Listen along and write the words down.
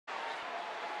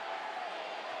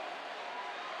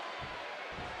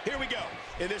Here we go.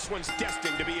 And this one's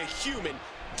destined to be a human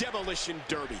demolition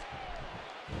derby.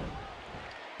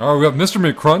 Alright, we have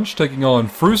MrMcCrunch taking on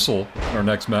Frusel in our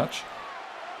next match.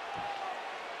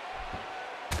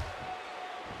 You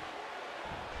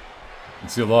can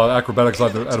see a lot of acrobatics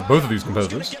out of both of these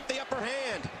competitors.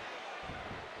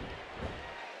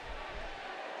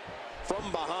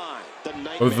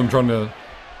 Both of them trying to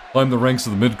climb the ranks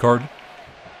of the mid-card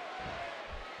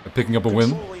by picking up a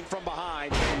win.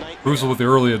 Frusel with the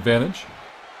early advantage.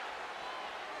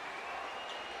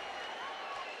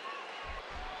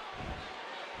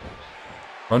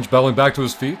 Crunch battling back to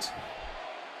his feet.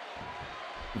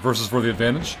 Reverses for the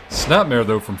advantage. Snapmare,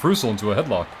 though, from Frusel into a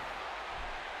headlock.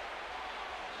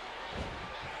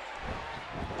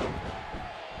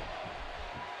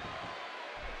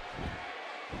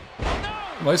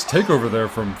 Nice takeover there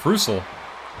from Frusel.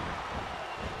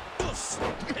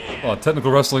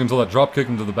 Technical wrestling until that drop kick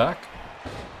into the back.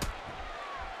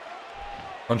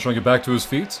 Crunch trying to get back to his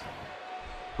feet.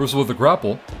 Frusel with the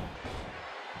grapple.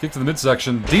 Kick to the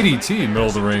midsection. DDT in the middle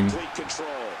of the ring.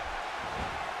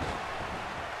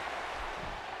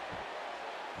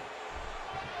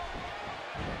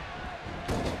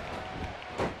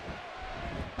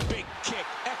 Big kick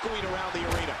echoing around the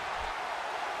arena.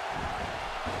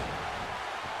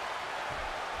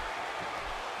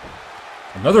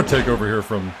 Another takeover here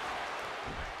from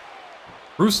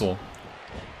Frusel,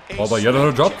 followed by yet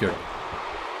another dropkick.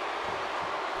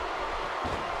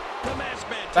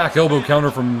 Back elbow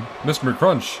counter from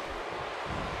MrMcCrunch.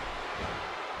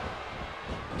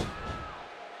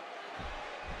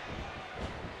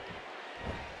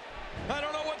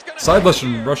 Side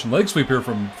Russian leg sweep here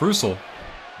from Frusel.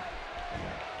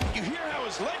 You hear how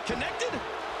his leg connected?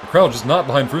 The crowd just not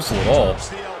behind Frusel at all.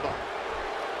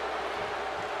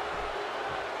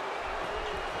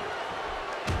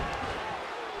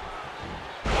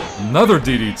 Another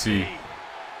DDT.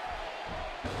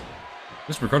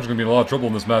 MrMcCrunch is going to be in a lot of trouble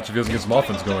in this match if he doesn't get some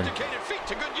offense going.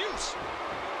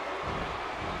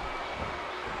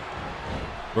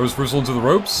 Throws Frusel into the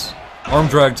ropes. Arm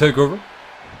drag takeover.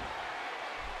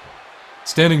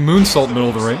 Standing moonsault in the middle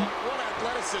of the ring.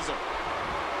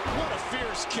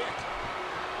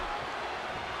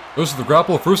 Goes to the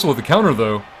grapple. Frusel with the counter,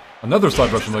 though. Another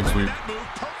side Russian leg sweep.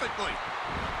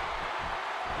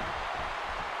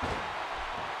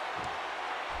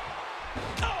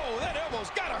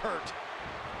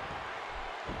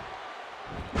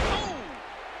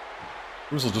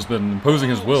 Frusel's just been imposing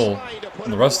his will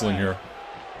on the wrestling here.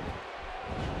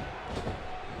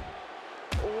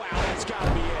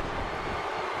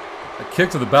 A kick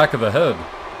to the back of the head.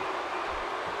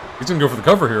 He's gonna go for the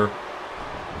cover here.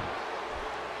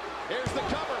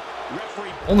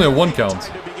 Only a 1 count.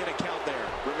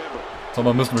 Talking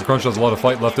about MrMcCrunch has a lot of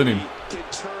fight left in him.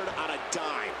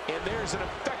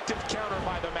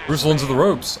 Frusel into the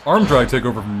ropes. Arm drag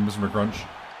takeover from MrMcCrunch.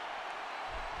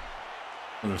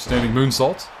 Another standing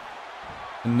moonsault.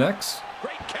 And next.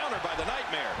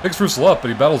 Picks Frusel up, but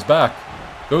he battles back.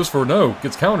 Goes for a no.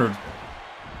 Gets countered.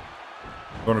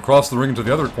 Going across the ring into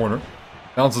the other corner.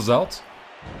 Bounces out.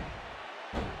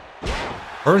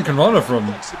 Hurricane Rana from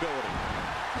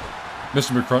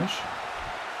MrMcCrunch.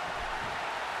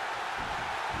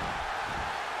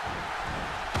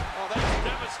 Oh, that's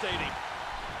devastating.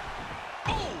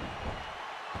 Oh!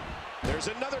 There's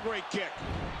another great kick.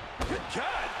 Good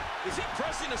God! Is he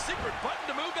pressing a secret button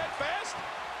to move that fast?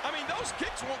 I mean, those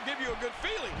kicks won't give you a good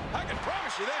feeling. I can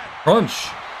promise you that. Crunch.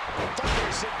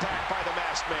 Thunderous impact by the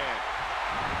masked man.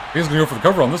 He's going to go for the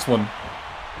cover on this one.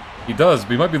 He does,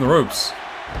 but he might be in the ropes.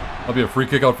 That'll be a free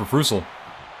kick out for Frusel.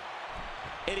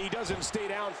 And he doesn't stay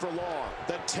down for long.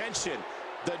 The tension,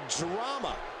 the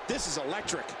drama. This is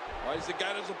electric. Why has he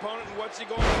got his opponent, and what's he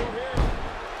going for here?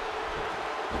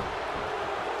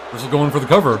 Frusel going for the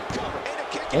cover.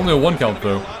 Only a 1 count,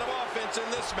 though. A lot of offense in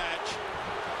this match.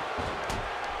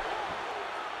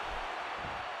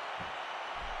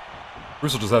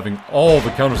 Frusel just having all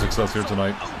the counter success here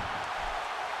tonight.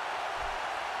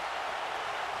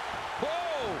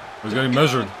 He's getting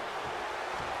measured.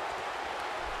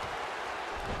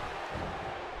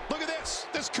 Look at this.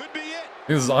 This could be it.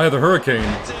 This is Eye of the Hurricane.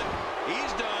 That's it.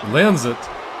 He's done. He lands it.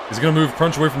 He's going to move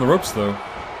Crunch away from the ropes, though.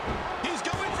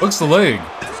 Hooks the leg.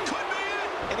 This could be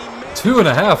it. And he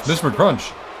 2.5,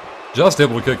 MrMcCrunch. Just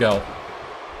able to kick out.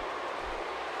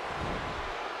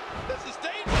 This is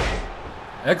dangerous.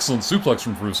 Excellent suplex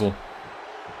from Frusel.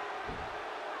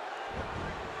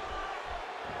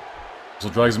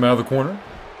 Frusel drags him out of the corner.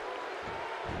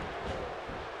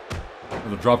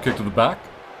 With a drop kick to the back.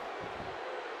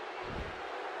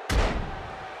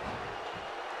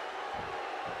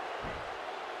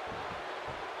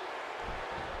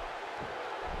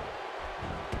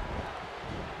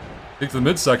 Kick to the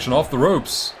midsection, off the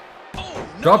ropes. Oh,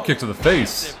 no. Drop kick to the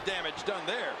face. Damage done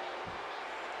there.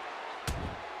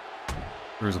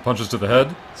 There's a punches to the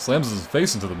head. Slams his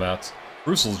face into the mat.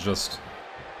 Frusel's just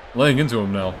laying into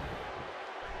him now.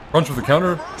 Crunch with the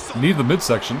counter. Knee to the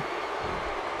midsection.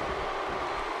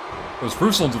 Goes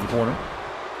Frusel into the corner.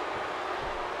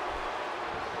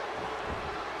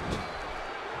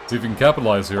 See if he can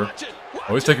capitalize here.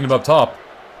 Oh, he's taking him up top.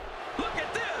 Look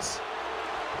at this.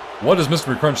 What is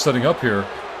MrMcCrunch setting up here?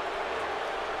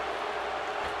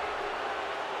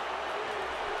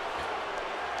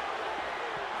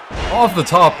 Off the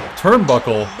top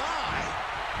turnbuckle.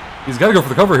 He's got to go for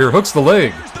the cover here. Hooks the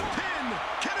leg.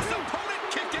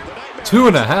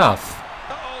 2.5.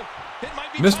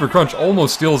 MrMcCrunch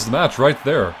almost steals the match right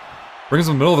there. Brings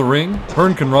him in the middle of the ring.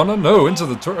 Hurricane Rana. No, into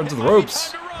the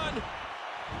ropes.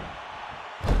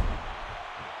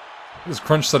 What is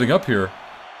Crunch setting up here?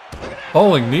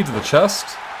 Falling knee to the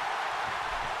chest.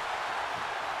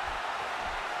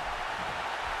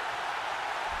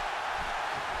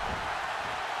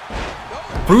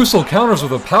 Frusel counters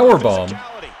with a powerbomb.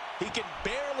 He can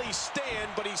barely stand,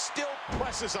 but he still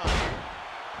presses on.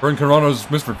 Hurricane Rana's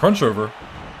MrMcCrunch over.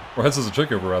 Or heads as a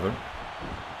kick over, rather.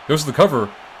 Goes to the cover.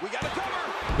 We got a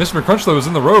cover. MrMcCrunch, though, is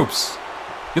in the ropes.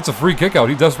 Gets a free kick out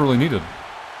he desperately needed.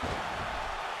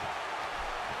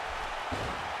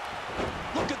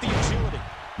 Look at the agility.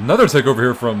 Another takeover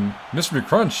here from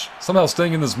MrMcCrunch, somehow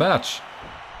staying in this match.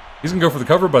 He's going to go for the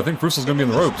cover, but I think Frusel's going to be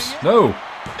in the ropes. No!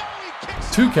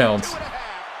 2 counts.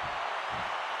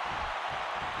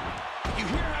 You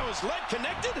hear how his leg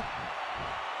connected?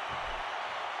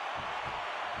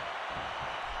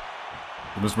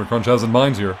 What MrMcCrunch has in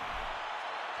mind here.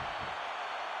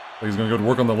 He's going to go to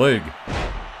work on the leg.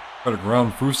 Try to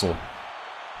ground Frusel.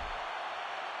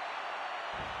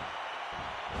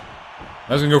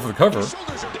 Now he's going to go for the cover.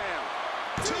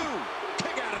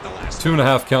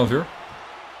 2.5 count here.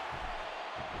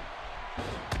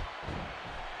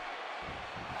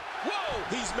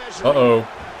 Uh-oh.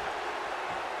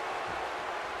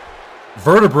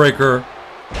 Vertebreaker.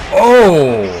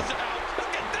 Oh!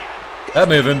 That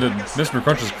may have ended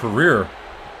MrMcCrunch's career.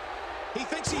 He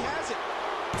thinks he has it.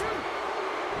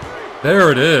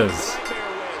 There it is.